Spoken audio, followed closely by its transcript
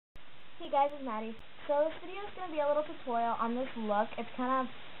Hey guys, it's Maddie. So this video is going to be a little tutorial on this look. It's kind of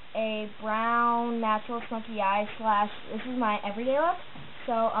a brown natural smoky eye slash, this is my everyday look.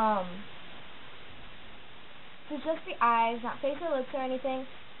 So, this is just the eyes, not face or lips or anything.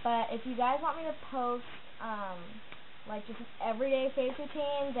 But if you guys want me to post, like just an everyday face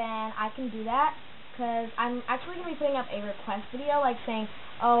routine, then I can do that. Because I'm actually going to be putting up a request video, like saying,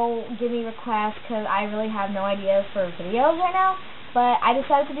 oh, give me requests, because I really have no ideas for videos right now. But I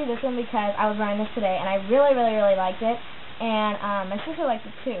decided to do this one because I was wearing this today, and I really liked it. And my sister liked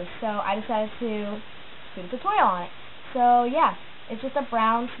it too, so I decided to do a tutorial on it. So yeah, it's just a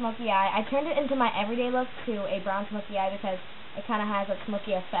brown smoky eye. I turned it into my everyday look to a brown smoky eye because it kind of has a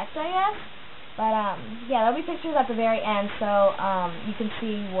smoky effect, I guess. But yeah, there'll be pictures at the very end, so you can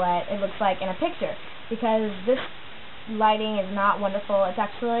see what it looks like in a picture. Because this lighting is not wonderful. It's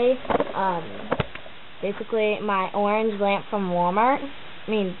actually basically my orange lamp from Walmart.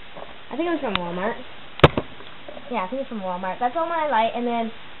 I think it was from Walmart. Yeah, I think it's from Walmart. That's all my light, and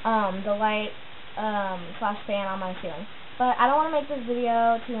then the light slash fan on my ceiling. But I don't want to make this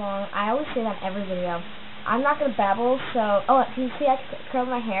video too long. I always say that in every video. I'm not going to babble, so... Oh, can you see I curled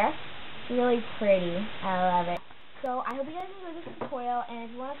my hair? It's really pretty. I love it. So I hope you guys enjoyed this tutorial, and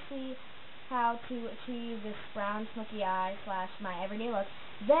if you want to see how to achieve this brown smoky eye slash my everyday look,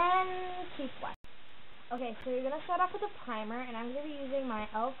 then keep watching. Okay, so you're going to start off with a primer, and I'm going to be using my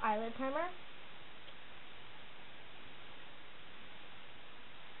e.l.f. eyelid primer.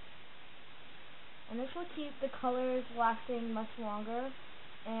 And this will keep the colors lasting much longer,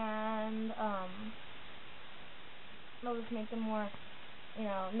 and it'll just make them more,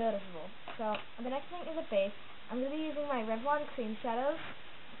 noticeable. So, the next thing is a base. I'm going to be using my Revlon cream shadows,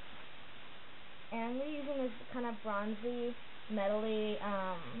 and I'm going to be using this kind of bronzy, metally,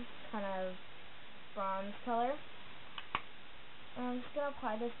 kind of bronze color. And I'm just going to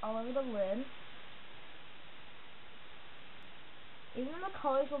apply this all over the lid. Even though the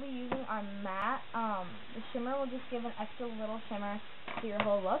colors we'll be using are matte, the shimmer will just give an extra little shimmer to your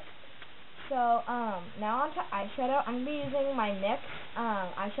whole look. So, now onto eyeshadow. I'm going to be using my NYX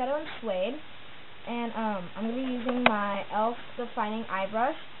eyeshadow in Suede. And, I'm going to be using my e.l.f. Defining Eye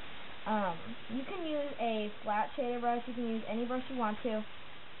Brush. You can use a flat shader brush. You can use any brush you want to.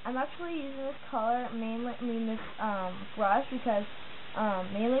 I'm actually using this color, this brush, because,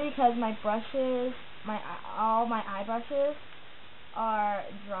 mainly because my brushes, all my eye brushes are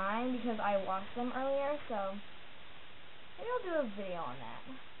drying because I washed them earlier, so maybe I'll do a video on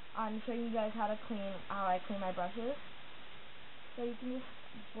that, on showing you guys how I clean my brushes. So you can just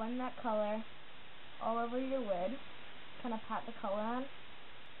blend that color all over your lid, kind of pat the color on.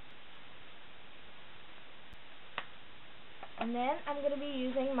 And then I'm going to be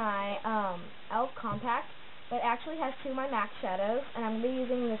using my e.l.f. Compact, but it actually has two of my MAC shadows, and I'm going to be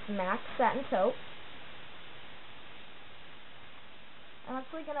using this MAC Satin Taupe. I'm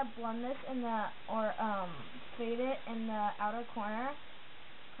actually going to blend this fade it in the outer corner.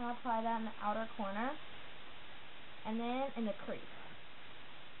 Kind of apply that in the outer corner, and then in the crease.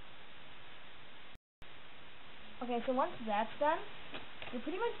 Okay, so once that's done, you're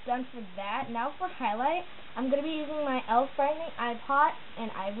pretty much done for that. Now for highlight, I'm going to be using my e.l.f. Brightening Eye Pot in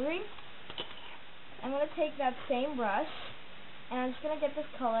Ivory. I'm going to take that same brush, and I'm just going to get this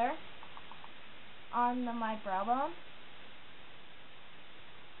color on my brow bone.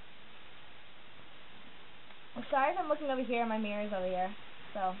 I'm sorry if I'm looking over here, my mirror's over here.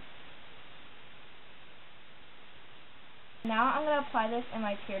 So now I'm going to apply this in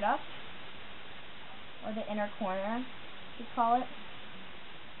my tear duct, or the inner corner, you call it.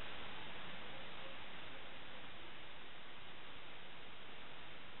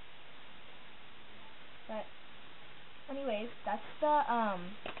 But anyways, that's the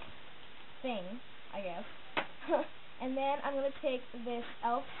thing, I guess. And then I'm going to take this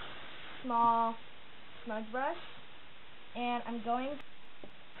e.l.f. small smudge brush, and I'm going to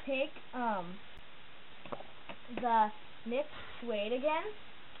take the NYX Suede again,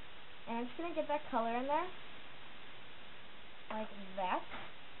 and I'm just going to get that color in there, like that,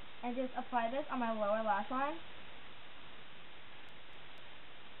 and just apply this on my lower lash line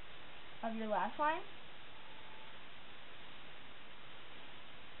of your lash line.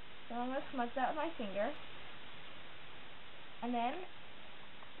 So I'm going to smudge that with my finger, and then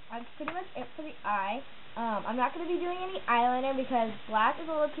that's pretty much it for the eye. I'm not going to be doing any eyeliner because black is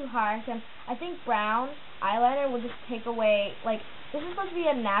a little too harsh, and I think brown eyeliner will just take away, this is supposed to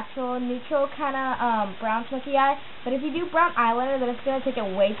be a natural, neutral kind of brown smoky eye, but if you do brown eyeliner, then it's going to take it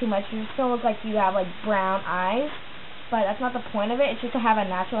way too much. You're just going to look like you have, brown eyes, but that's not the point of it. It's just to have a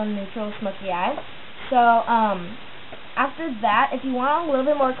natural and neutral smoky eye. So, after that, if you want a little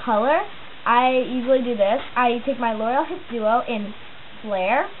bit more color, I usually do this. I take my L'Oreal Hip Duo in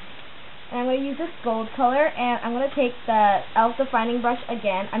Flare, and I'm going to use this gold color, and I'm going to take the e.l.f. defining brush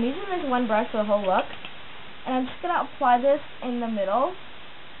again. I'm using this one brush for the whole look, and I'm just going to apply this in the middle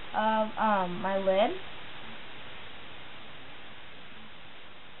of my lid.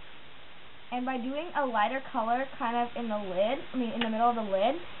 And by doing a lighter color kind of in the middle of the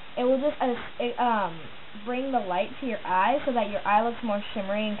lid, it will just bring the light to your eye so that your eye looks more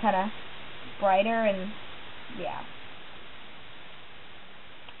shimmery and kind of brighter, and yeah.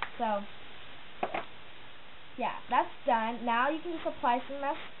 So, yeah, that's done. Now you can just apply some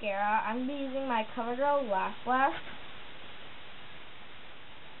mascara. I'm going to be using my CoverGirl Lash Blast.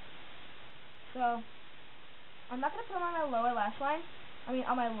 So, I'm not going to put them on my lower lash line.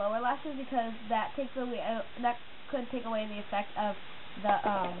 On my lower lashes, because that could take away the effect of the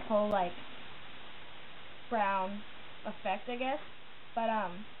whole like brown effect, I guess. But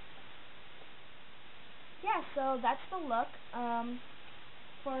yeah, so that's the look.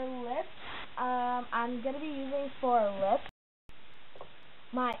 For lips, I'm gonna be using for lips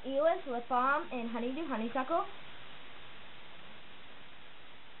my EOS lip balm in Honeydew Honeysuckle.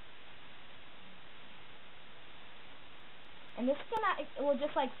 And this will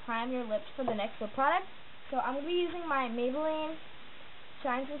just like prime your lips for the next lip product. So I'm going to be using my Maybelline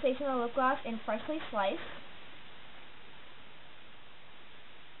Shine Sensational Lip Gloss in Freshly Sliced.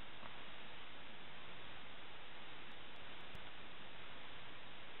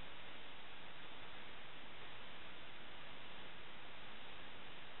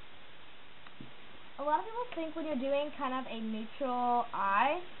 A lot of people think when you're doing kind of a neutral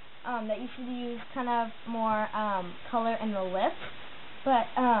eye, that you should use kind of more color in the lips. But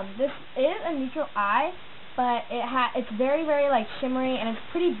this is a neutral eye, but it's very, very like shimmery, and it's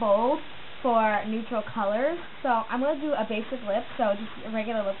pretty bold for neutral colors. So I'm going to do a basic lip, so just a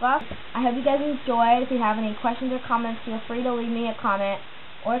regular lip gloss. I hope you guys enjoyed. If you have any questions or comments, feel free to leave me a comment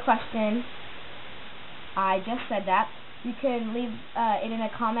or a question. I just said that. You can leave it in a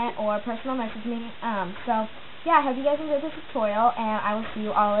comment or personal message me. So yeah, I hope you guys enjoyed this tutorial, and I will see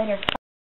you all later.